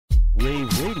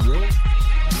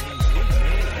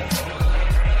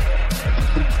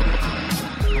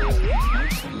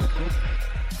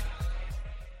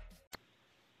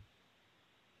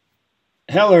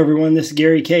Hello, everyone. This is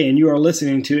Gary Kay, and you are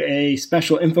listening to a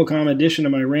special InfoComm edition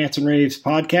of my Rants and rAVes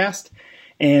podcast.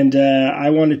 And I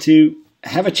wanted to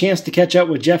have a chance to catch up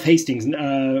with Jeff Hastings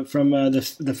from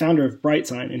the founder of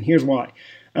BrightSign, and here's why.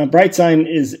 BrightSign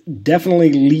is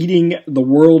definitely leading the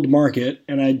world market,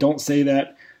 and I don't say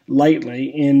that lightly,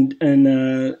 in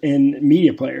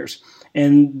media players.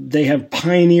 And they have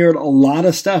pioneered a lot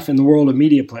of stuff in the world of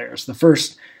media players. The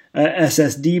first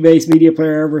SSD-based media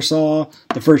player I ever saw,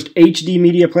 the first HD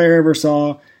media player I ever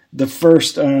saw, the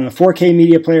first 4K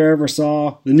media player I ever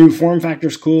saw. The new form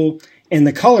factor's cool, and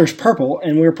the color's purple,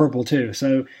 and we're purple too.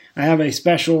 So I have a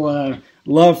special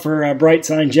love for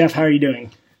BrightSign. Jeff, how are you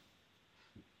doing?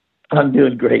 I'm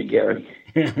doing great, Gary.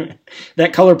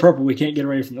 That color purple, we can't get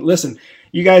away from it. Listen,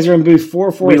 you guys are in booth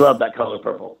 443. We love that color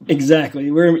purple. Exactly.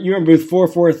 You're in booth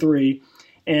 443.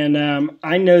 And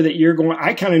I know that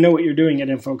I kind of know what you're doing at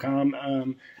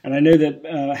InfoComm. And I know that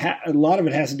a lot of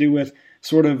it has to do with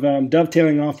sort of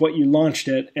dovetailing off what you launched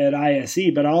at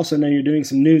ISE, but I also know you're doing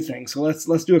some new things. So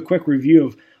let's do a quick review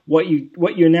of what you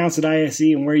announced at ISE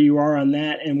and where you are on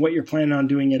that and what you're planning on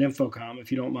doing at InfoComm,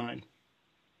 if you don't mind.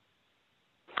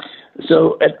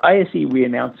 So at ISE, we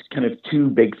announced kind of two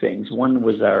big things. One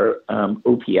was our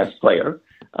OPS player,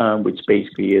 which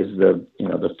basically is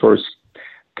the first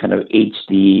kind of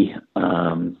HD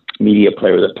media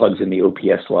player that plugs in the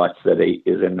OPS slots that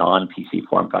is a non-PC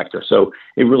form factor. So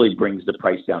it really brings the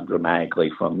price down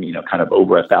dramatically from, kind of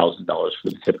over $1,000 for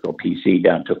the typical PC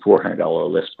down to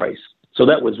 $400 list price. So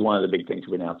that was one of the big things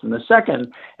we announced. And the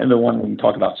second, and the one we can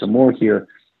talk about some more here,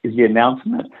 is the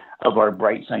announcement of our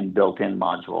BrightSign built-in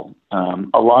module.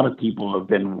 A lot of people have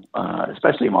been,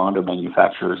 especially auto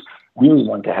manufacturers, really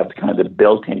want to have kind of the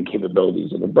built-in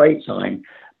capabilities of the BrightSign,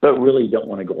 but really don't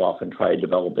want to go off and try to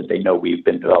develop it. They know we've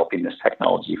been developing this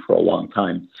technology for a long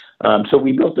time. So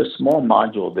we built a small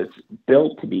module that's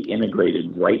built to be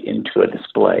integrated right into a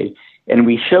display. And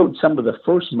we showed some of the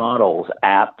first models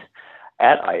at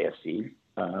ISE.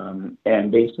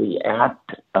 And basically at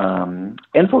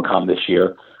InfoComm this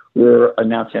year, we're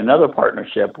announcing another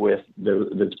partnership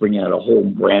that's bringing out a whole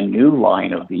brand new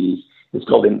line of these. It's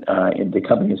called, the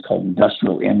company is called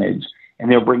Industrial Image. And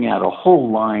they're bringing out a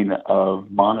whole line of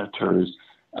monitors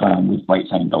with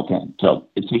BrightSign built in. So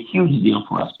it's a huge deal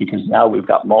for us because now we've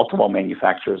got multiple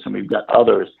manufacturers and we've got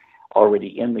others already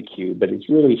in the queue, but it's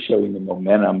really showing the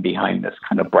momentum behind this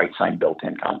kind of BrightSign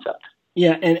built-in concept.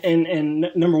 Yeah, and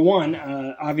number one,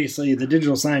 obviously the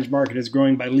digital signage market is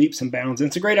growing by leaps and bounds. And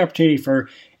it's a great opportunity for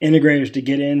integrators to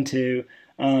get into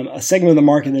a segment of the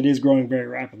market that is growing very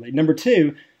rapidly. Number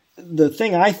two, the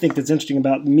thing I think that's interesting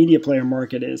about the media player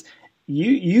market is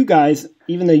you guys,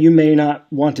 even though you may not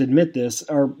want to admit this,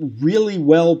 are really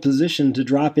well positioned to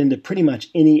drop into pretty much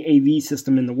any AV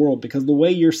system in the world because the way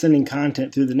you're sending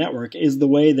content through the network is the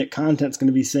way that content's going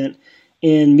to be sent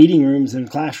in meeting rooms and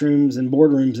classrooms and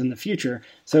boardrooms in the future.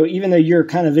 So even though you're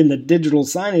kind of in the digital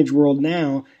signage world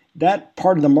now, that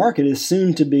part of the market is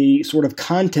soon to be sort of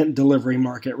content delivery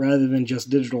market rather than just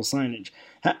digital signage.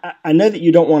 I know that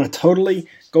you don't want to totally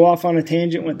go off on a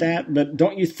tangent with that, but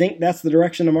don't you think that's the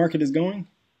direction the market is going?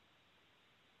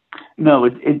 No,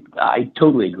 I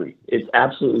totally agree. It's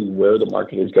absolutely where the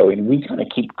market is going. We kind of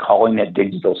keep calling that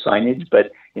digital signage,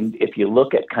 but if you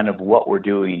look at kind of what we're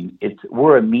doing,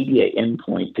 we're a media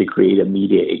endpoint to create a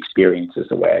media experience is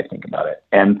the way I think about it.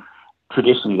 And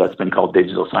traditionally that's been called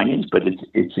digital signage, but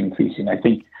it's increasing. I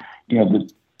think,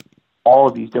 all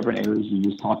of these different areas you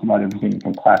just talked about, everything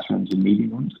from classrooms and meeting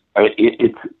rooms,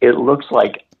 it looks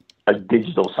like a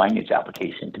digital signage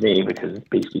application to me because it's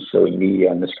basically showing media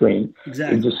on the screen.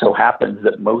 Exactly. It just so happens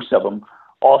that most of them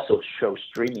also show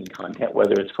streaming content,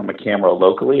 whether it's from a camera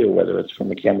locally or whether it's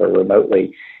from a camera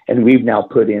remotely. And we've now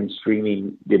put in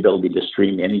streaming, the ability to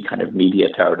stream any kind of media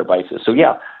to our devices.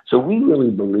 So we really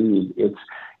believe it's,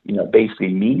 basically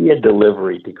media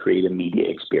delivery to create a media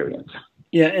experience.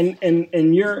 Yeah,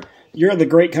 and you're the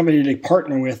great company to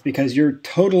partner with because you're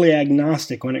totally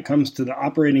agnostic when it comes to the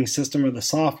operating system or the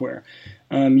software.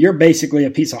 You're basically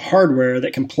a piece of hardware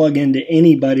that can plug into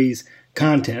anybody's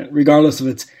content, regardless if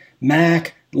it's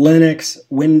Mac, Linux,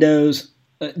 Windows.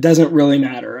 It doesn't really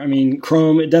matter. I mean,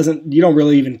 Chrome, you don't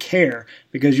really even care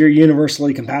because you're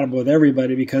universally compatible with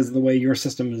everybody because of the way your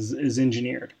system is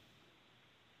engineered.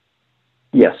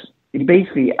 Yes.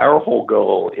 Basically, our whole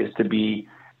goal is to be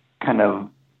kind of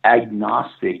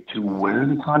agnostic to where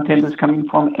the content is coming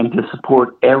from and to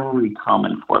support every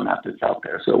common format that's out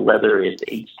there. So whether it's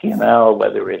HTML,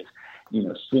 whether it's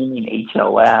streaming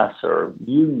HLS, or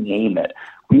you name it,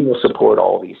 we will support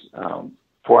all these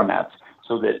formats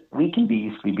so that we can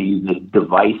basically be the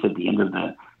device at the end of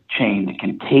the chain that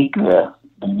can take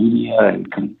the media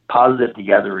and composite it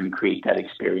together and create that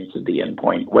experience at the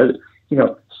endpoint. Whether,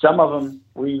 some of them,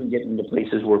 we're even getting into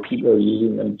places where people are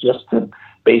using them just to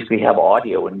basically have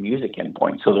audio and music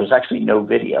endpoints. So there's actually no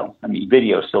video. I mean,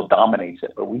 video still dominates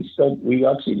it, but we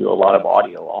actually do a lot of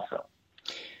audio also.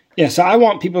 Yeah, so I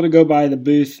want people to go by the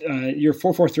booth. You're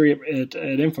 443 at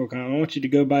InfoComm. I want you to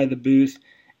go by the booth,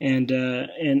 and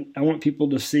I want people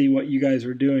to see what you guys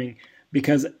are doing,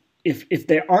 because if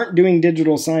they aren't doing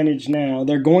digital signage now,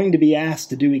 they're going to be asked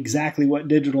to do exactly what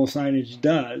digital signage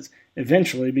does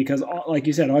eventually, because, like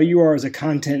you said, all you are is a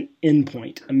content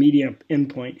endpoint, a media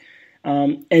endpoint.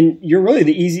 And you're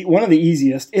really one of the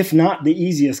easiest, if not the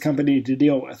easiest company to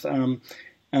deal with.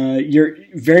 You're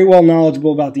very well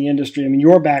knowledgeable about the industry. I mean,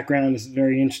 your background is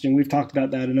very interesting. We've talked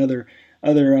about that in other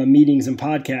meetings and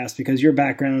podcasts, because your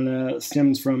background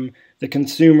stems from the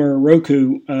consumer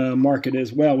Roku market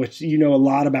as well, which you know a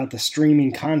lot about the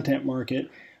streaming content market.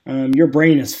 Your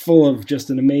brain is full of just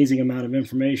an amazing amount of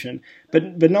information.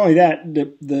 But not only that,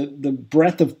 the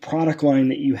breadth of product line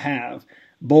that you have,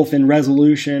 both in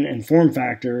resolution and form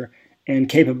factor and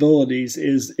capabilities,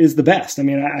 is the best. I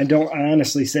mean, I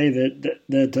honestly say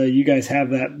that you guys have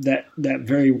that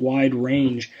very wide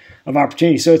range of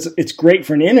opportunity. So it's great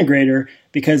for an integrator,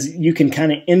 because you can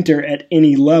kind of enter at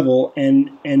any level,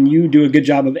 and you do a good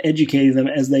job of educating them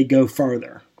as they go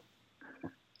farther.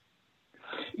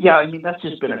 Yeah, I mean, that's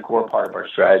just been a core part of our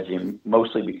strategy,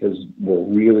 mostly because we're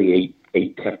really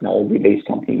a technology-based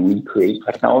company. We create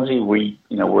technology.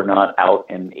 We're not out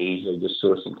in Asia just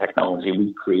sourcing technology.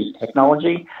 We create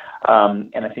technology,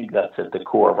 and I think that's at the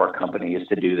core of our company, is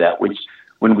to do that, which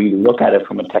when we look at it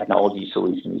from a technology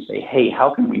solution, we say, hey,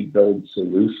 how can we build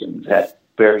solutions at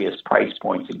various price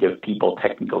points and give people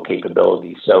technical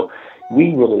capabilities? So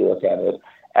we really look at it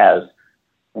as,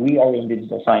 we are in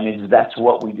digital signage. That's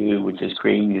what we do, which is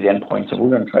creating these endpoints, and we're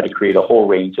going to try to create a whole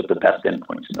range of the best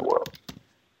endpoints in the world.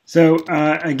 So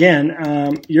again,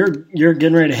 you're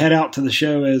getting ready to head out to the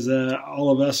show, as all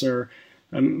of us are.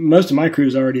 Most of my crew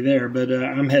is already there, but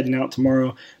I'm heading out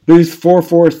tomorrow. Booth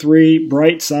 443,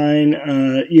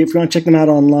 BrightSign. If you want to check them out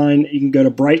online, you can go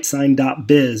to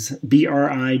brightsign.biz,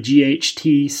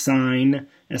 BRIGHT sign,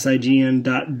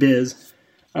 SIGN.biz.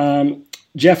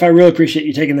 Jeff, I really appreciate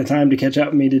you taking the time to catch up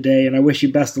with me today, and I wish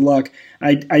you best of luck.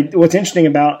 What's interesting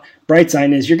about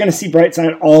BrightSign is you're going to see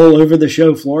BrightSign all over the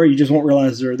show floor. You just won't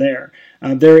realize they're there.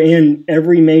 They're in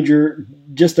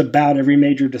just about every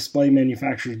major display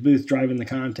manufacturer's booth, driving the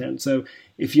content. So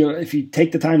if you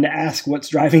take the time to ask what's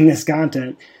driving this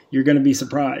content, you're going to be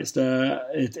surprised. So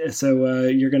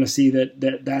you're going to see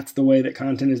that's the way that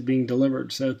content is being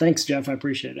delivered. So thanks, Jeff. I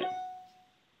appreciate it.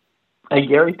 Hey,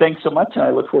 Gary, thanks so much. I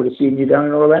look forward to seeing you down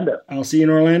in Orlando. I'll see you in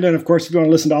Orlando. And, of course, if you want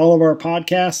to listen to all of our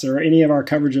podcasts or any of our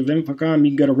coverage of InfoComm, you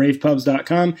can go to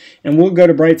ravepubs.com, and we'll go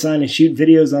to BrightSign and shoot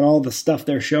videos on all the stuff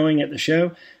they're showing at the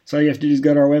show. So all you have to do is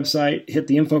go to our website, hit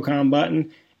the InfoComm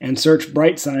button, and search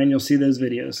BrightSign. You'll see those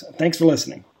videos. Thanks for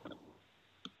listening.